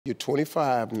You're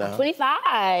 25 now. I'm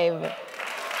 25.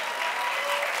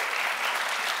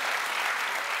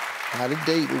 How the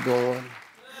dating going?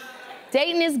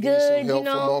 Dating is good, some help you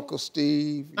know. from Uncle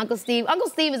Steve. Uncle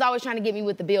Steve is always trying to get me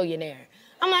with the billionaire.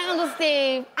 I'm like, Uncle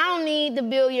Steve, I don't need the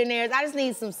billionaires. I just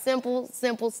need some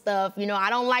simple stuff. You know,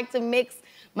 I don't like to mix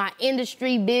my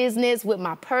industry business with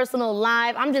my personal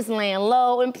life. I'm just laying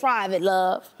low in private,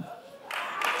 love.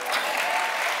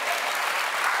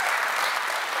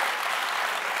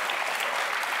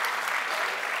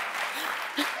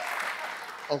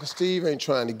 Uncle Steve ain't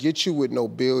trying to get you with no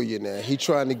billionaire. He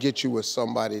trying to get you with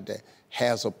somebody that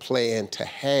has a plan to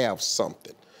have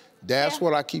something. That's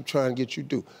what I keep trying to get you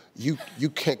to do. You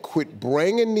can't quit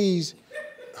bringing these.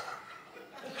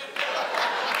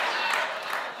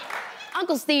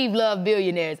 Uncle Steve love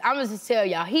billionaires. I'm gonna just tell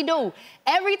y'all, he do.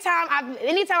 Anytime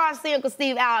I see Uncle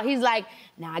Steve out, he's like,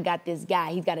 now I got this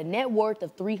guy. He's got a net worth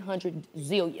of 300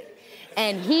 zillion.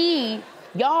 And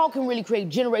y'all can really create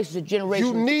generations of generations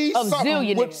of zillionaires. You need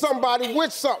something with somebody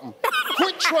with something.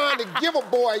 Quit trying to give a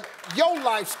boy your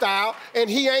lifestyle and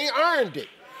he ain't earned it.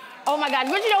 Oh my God,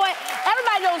 but you know what?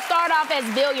 Everybody don't start off as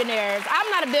billionaires. I'm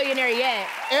not a billionaire yet.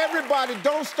 Everybody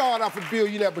don't start off a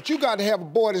billionaire, but you got to have a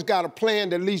boy that's got a plan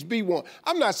to at least be one.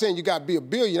 I'm not saying you got to be a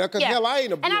billionaire, because hell, I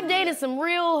ain't a billionaire. And I've dated some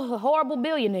real horrible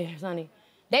billionaires, honey.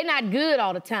 They not good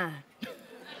all the time.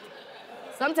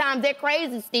 Sometimes they're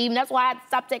crazy, Steve, and that's why I had to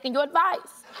stop taking your advice.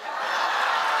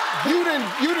 You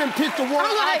didn't pick the one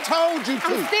I told you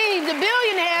to. Steve, the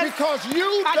billionaires because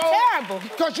you are terrible.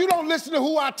 Because you don't listen to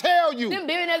who I tell you. Them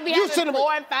billionaires be having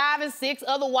 4 and 5 and 6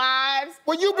 other wives.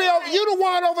 Well, you the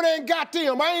one over there and got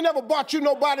them. I ain't never bought you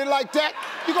nobody like that.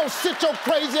 You gonna sit your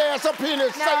crazy ass up here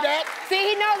and say that? See,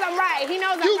 he knows I'm right. He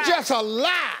knows I'm right. You just a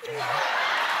lie.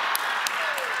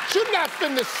 You're not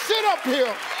finna sit up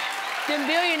here. Them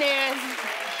billionaires.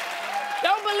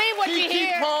 Don't believe what you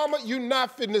hear. Keke Palmer, you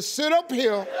not finna sit up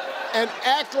here and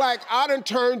act like I done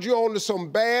turned you on to some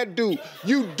bad dude.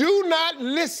 You do not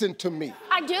listen to me.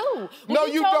 I do. No,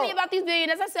 you told me about these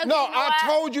billionaires, I said, no, I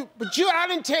told you, but I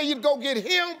didn't tell you to go get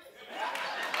him.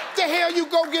 The hell you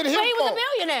go get him But he was for? a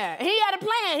billionaire. He had a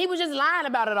plan. He was just lying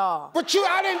about it all. But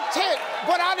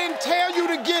I didn't tell you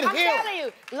to get him. I'm telling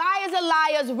you, liars are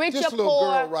liars, rich this or little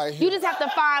poor. Girl right here. You just have to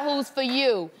find who's for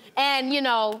you. And, you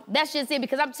know, that's just it,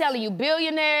 because I'm telling you,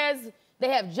 billionaires, they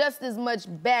have just as much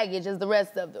baggage as the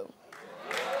rest of them.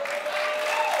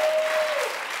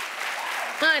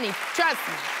 Honey, trust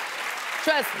me.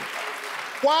 Trust me.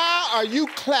 Why are you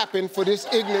clapping for this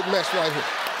ignorant mess right here?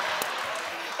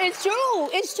 It's true.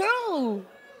 It's true.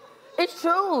 It's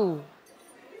true.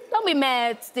 Don't be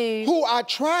mad, Steve. Who I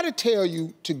try to tell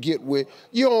you to get with,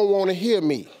 you don't want to hear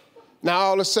me. Now,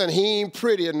 all of a sudden, he ain't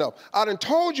pretty enough. I done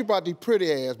told you about these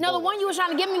pretty ass No, boys. the one you was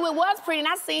trying to get me with was pretty, and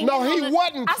I seen him he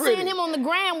wasn't pretty. I seen him on the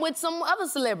gram with some other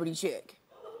celebrity chick.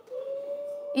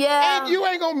 Yeah. And you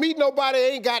ain't gonna meet nobody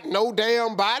that ain't got no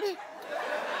damn body.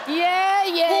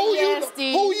 Yeah,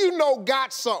 Steve. Who you know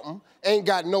got something, ain't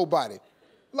got nobody.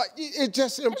 Like, it's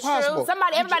just impossible. True.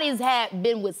 Everybody's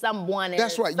been with someone.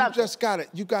 That's right.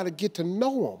 You gotta get to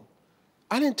know them.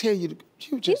 I didn't tell you to.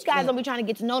 These guys don't be trying to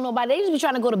get to know nobody. They just be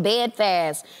trying to go to bed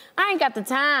fast. I ain't got the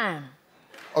time.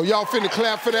 Oh, y'all finna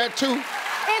clap for that too?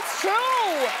 It's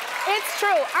true. It's true.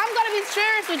 I'm gonna be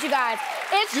serious with you guys.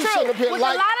 It's you true. Up here with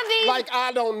like, a lot of these, like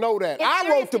I don't know that. I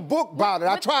wrote the book about it.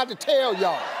 I tried to tell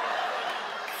y'all.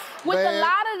 With a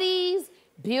lot of these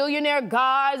billionaire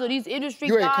guys or these industry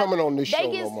guys, you ain't coming on this show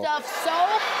they get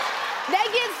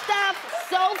stuff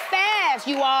so fast,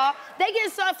 you all. They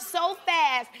get stuff so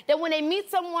fast that when they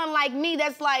meet someone like me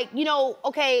that's like, you know,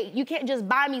 okay, you can't just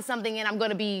buy me something and I'm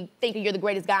gonna be thinking you're the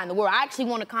greatest guy in the world. I actually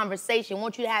want a conversation,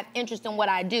 want you to have interest in what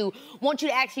I do, want you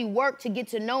to actually work to get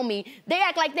to know me. They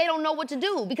act like they don't know what to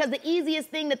do, because the easiest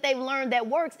thing that they've learned that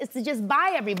works is to just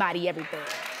buy everybody everything.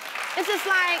 It's just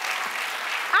like,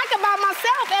 I can buy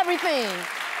myself everything.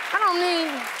 I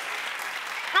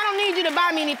don't need you to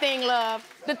buy me anything, love.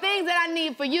 The things that I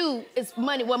need for you is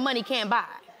money, what money can't buy.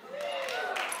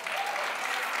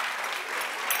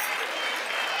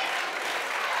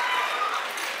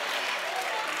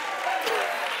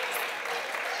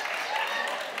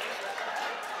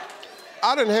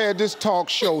 I done had this talk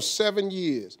show 7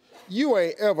 years. You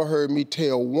ain't ever heard me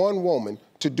tell one woman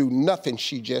to do nothing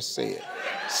she just said.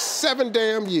 7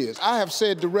 damn years. I have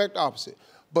said direct opposite.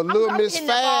 But little Miss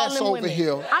Fast over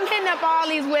here... I'm hitting up all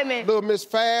these women. Little Miss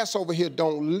Fast over here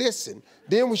don't listen.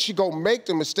 Then when she go make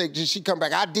the mistake, she come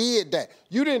back, I did that.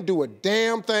 You didn't do a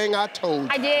damn thing I told you.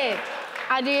 I did.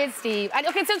 I did, Steve.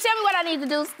 Okay, so tell me what I need to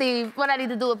do, Steve. What I need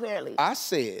to do, apparently. I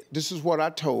said, this is what I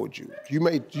told you. You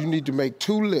need to make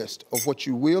 2 lists of what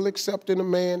you will accept in a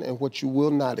man and what you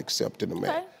will not accept in a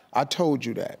man. Okay. I told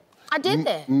you that. I did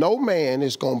that. No man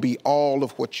is gonna be all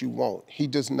of what you want. He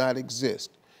does not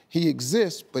exist. He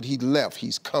exists, but he left.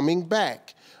 He's coming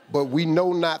back, but we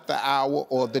know not the hour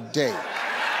or the day.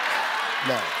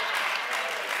 Now.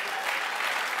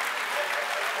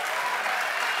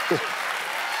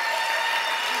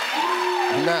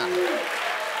 Now,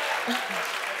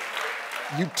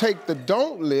 you take the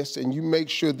don't list and you make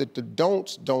sure that the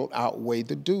don'ts don't outweigh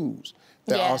the do's.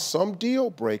 There are some deal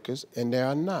breakers and there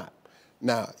are not.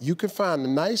 Now, you can find a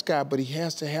nice guy, but he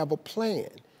has to have a plan.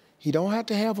 He don't have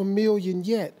to have $1 million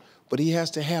yet, but he has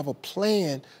to have a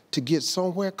plan to get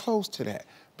somewhere close to that.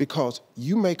 Because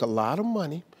you make a lot of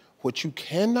money. What you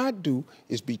cannot do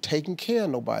is be taking care of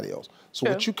nobody else. So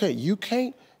what you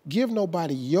can't give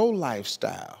nobody your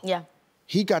lifestyle. Yeah.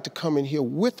 He got to come in here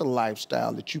with a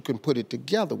lifestyle that you can put it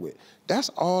together with. That's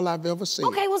all I've ever seen.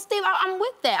 Okay, well, Steve, I'm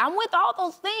with that. I'm with all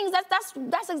those things.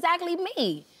 That's exactly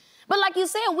me. But like you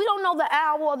said, we don't know the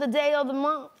hour or the day or the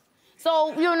month.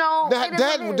 So, you know,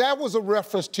 that was a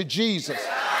reference to Jesus.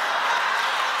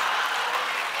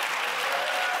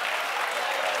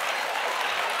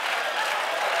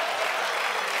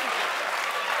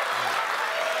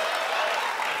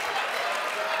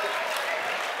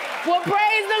 Well,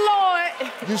 praise the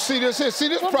Lord. You see this here? See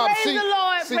this well, problem? Praise the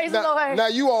Lord. Praise the Lord. Now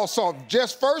you all saw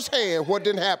just firsthand what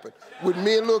didn't happen with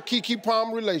me and little Keke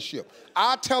Palmer relationship.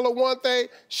 I tell her one thing,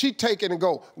 she take it and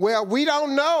go, well, we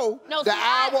don't know the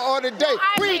hour or the day.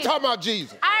 We ain't talking about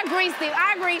Jesus. I agree, Steve.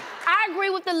 I agree. I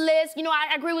agree with the list. You know,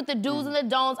 I agree with the do's and the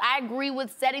don'ts. I agree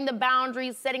with setting the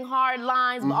boundaries, setting hard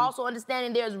lines, but also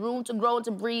understanding there's room to grow and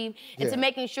to breathe, and to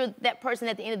making sure that person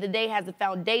at the end of the day has the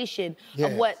foundation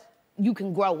of what you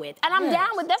can grow with. And I'm down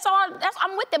with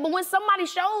I'm with it. But when somebody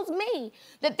shows me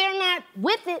that they're not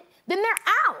with it, then they're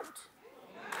out.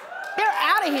 They're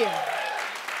out of here.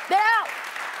 They're out.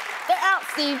 They're out,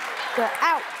 Steve. They're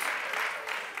out.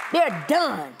 They're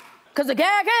done. Because the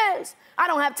gag is, I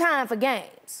don't have time for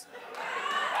games.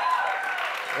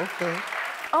 Okay.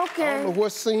 Okay. I don't know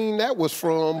what scene that was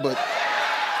from, but...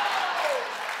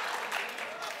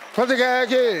 What the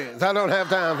gag is, I don't have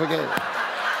time for games.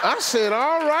 I said,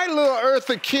 all right, little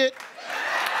Eartha Kitt.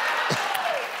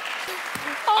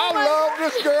 I love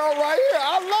this girl right here.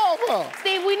 I love her.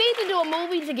 Steve, we need to do a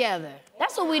movie together.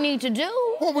 That's what we need to do.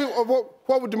 What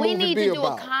would the movie be about? We need to do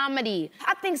a comedy.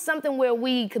 I think something where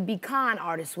we could be con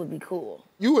artists would be cool.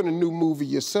 You in a new movie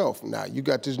yourself now. You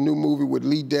got this new movie with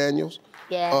Lee Daniels.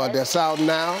 Yeah. That's out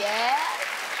now. Yeah.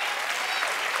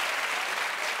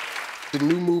 The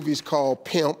new movie's called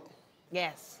Pimp.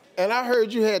 Yes. And I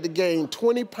heard you had to gain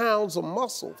 20 pounds of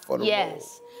muscle for the role.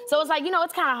 So it's like, you know,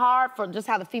 it's kind of hard for just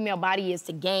how the female body is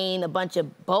to gain a bunch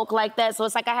of bulk like that. So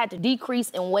it's like I had to decrease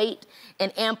in weight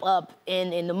and amp up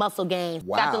in the muscle gain.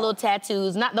 Wow. Got the little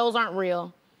tattoos. Those aren't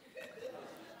real.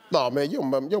 No, man, your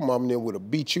mom then would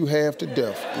have beat you half to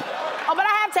death. Oh, but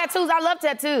I have tattoos. I love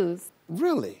tattoos.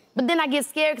 Really? But then I get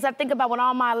scared because I think about when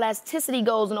all my elasticity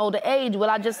goes in older age, will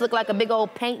I just look like a big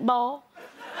old paintball?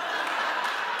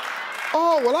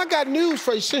 Oh, well, I got news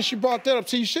for you since you brought that up.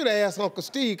 See, you should have asked Uncle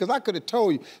Steve, because I could have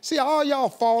told you. See, all y'all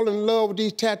fall in love with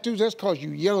these tattoos, that's because you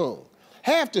young.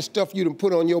 Half the stuff you done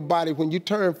put on your body when you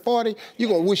turn 40, you're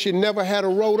going to wish you never had a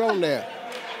road on there.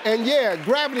 And yeah,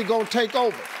 gravity going to take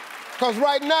over. Because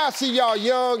right now, see, y'all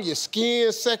young, your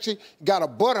skin sexy, got a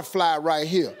butterfly right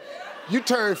here. You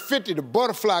turn 50, the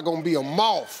butterfly going to be a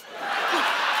moth.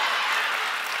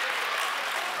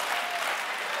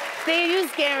 See, you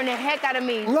scaring the heck out of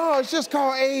me. No, it's just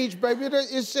called age, baby.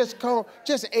 It's just called,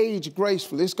 age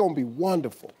gracefully. It's gonna be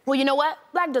wonderful. Well, you know what?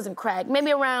 Black doesn't crack.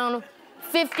 Maybe around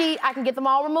 50, I can get them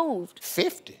all removed.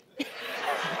 50?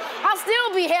 I'll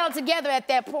still be held together at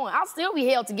that point. I'll still be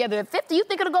held together at 50. You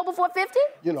think it'll go before 50?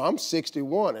 You know, I'm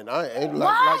 61, and I ain't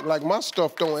What? like my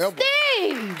stuff don't ever.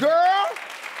 Steve! Girl!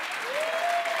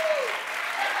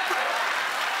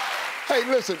 Hey,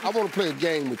 listen, I want to play a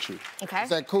game with you. Okay. Is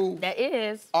that cool? That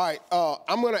is. All right,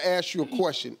 I'm going to ask you a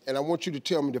question, and I want you to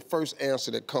tell me the first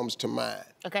answer that comes to mind.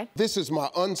 Okay. This is my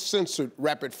uncensored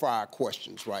rapid-fire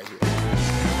questions right here.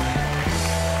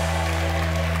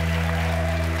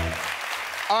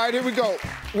 All right, here we go.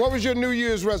 What was your New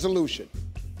Year's resolution?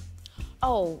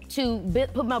 Oh, to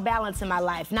put more balance in my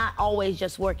life, not always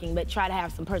just working, but try to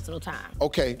have some personal time.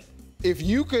 Okay. If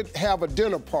you could have a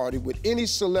dinner party with any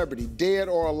celebrity, dead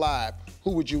or alive,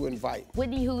 who would you invite?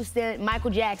 Whitney Houston,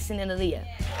 Michael Jackson, and Aaliyah.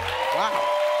 Wow.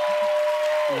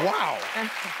 Wow.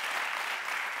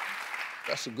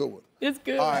 That's a good one. It's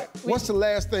good. All right, what's the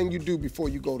last thing you do before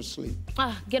you go to sleep?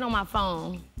 Get on my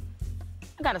phone.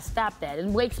 I gotta stop that. It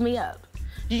wakes me up.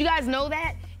 Did you guys know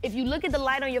that? If you look at the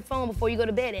light on your phone before you go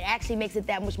to bed, it actually makes it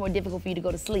that much more difficult for you to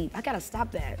go to sleep. I gotta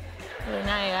stop that.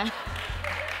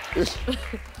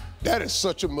 That is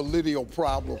such a millennial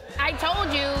problem. I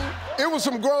told you. It was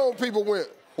some grown people went,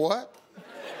 what?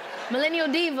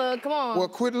 Millennial diva, come on. Well,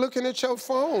 quit looking at your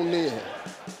phone then.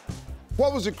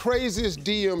 What was the craziest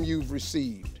DM you've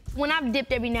received? When I've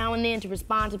dipped every now and then to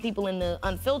respond to people in the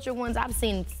unfiltered ones, I've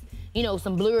seen, you know,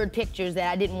 some blurred pictures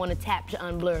that I didn't want to tap to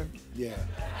unblur. Yeah.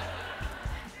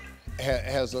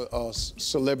 Has a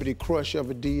celebrity crush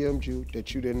ever DM'd you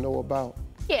that you didn't know about?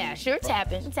 Yeah, sure, it's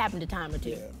happened. It's happened a time or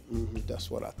two. Yeah, that's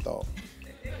what I thought.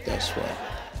 That's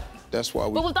why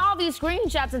we... But with all these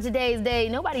screenshots in today's day,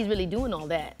 nobody's really doing all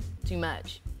that too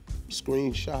much.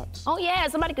 Screenshots? Oh yeah,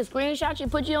 somebody could screenshot you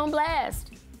and put you on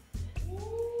blast.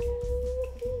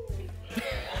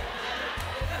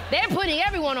 They're putting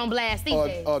everyone on blast these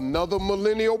days. Another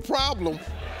millennial problem.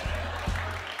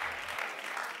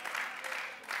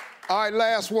 All right,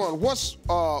 last one. What's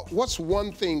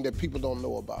one thing that people don't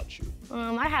know about you?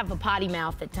 I have a potty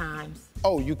mouth at times.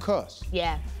 Oh, you cuss?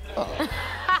 Yeah. That's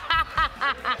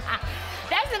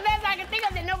the best I can think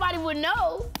of that nobody would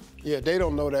know. Yeah, they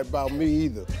don't know that about me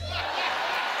either.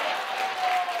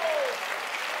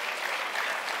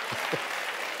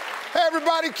 Hey,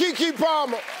 everybody, Keke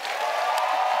Palmer.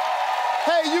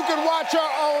 Hey, you can watch her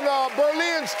on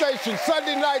Berlin Station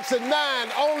Sunday nights at 9,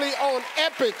 only on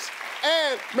Epix.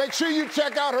 And make sure you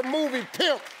check out her movie,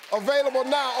 Pimp, available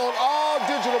now on all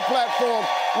digital platforms.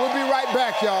 We'll be right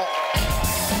back, y'all.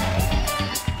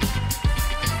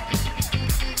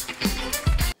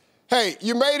 Hey,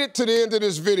 you made it to the end of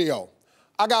this video.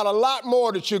 I got a lot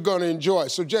more that you're gonna enjoy,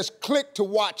 so just click to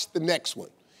watch the next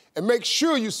one. And make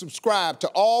sure you subscribe to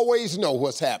always know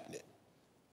what's happening.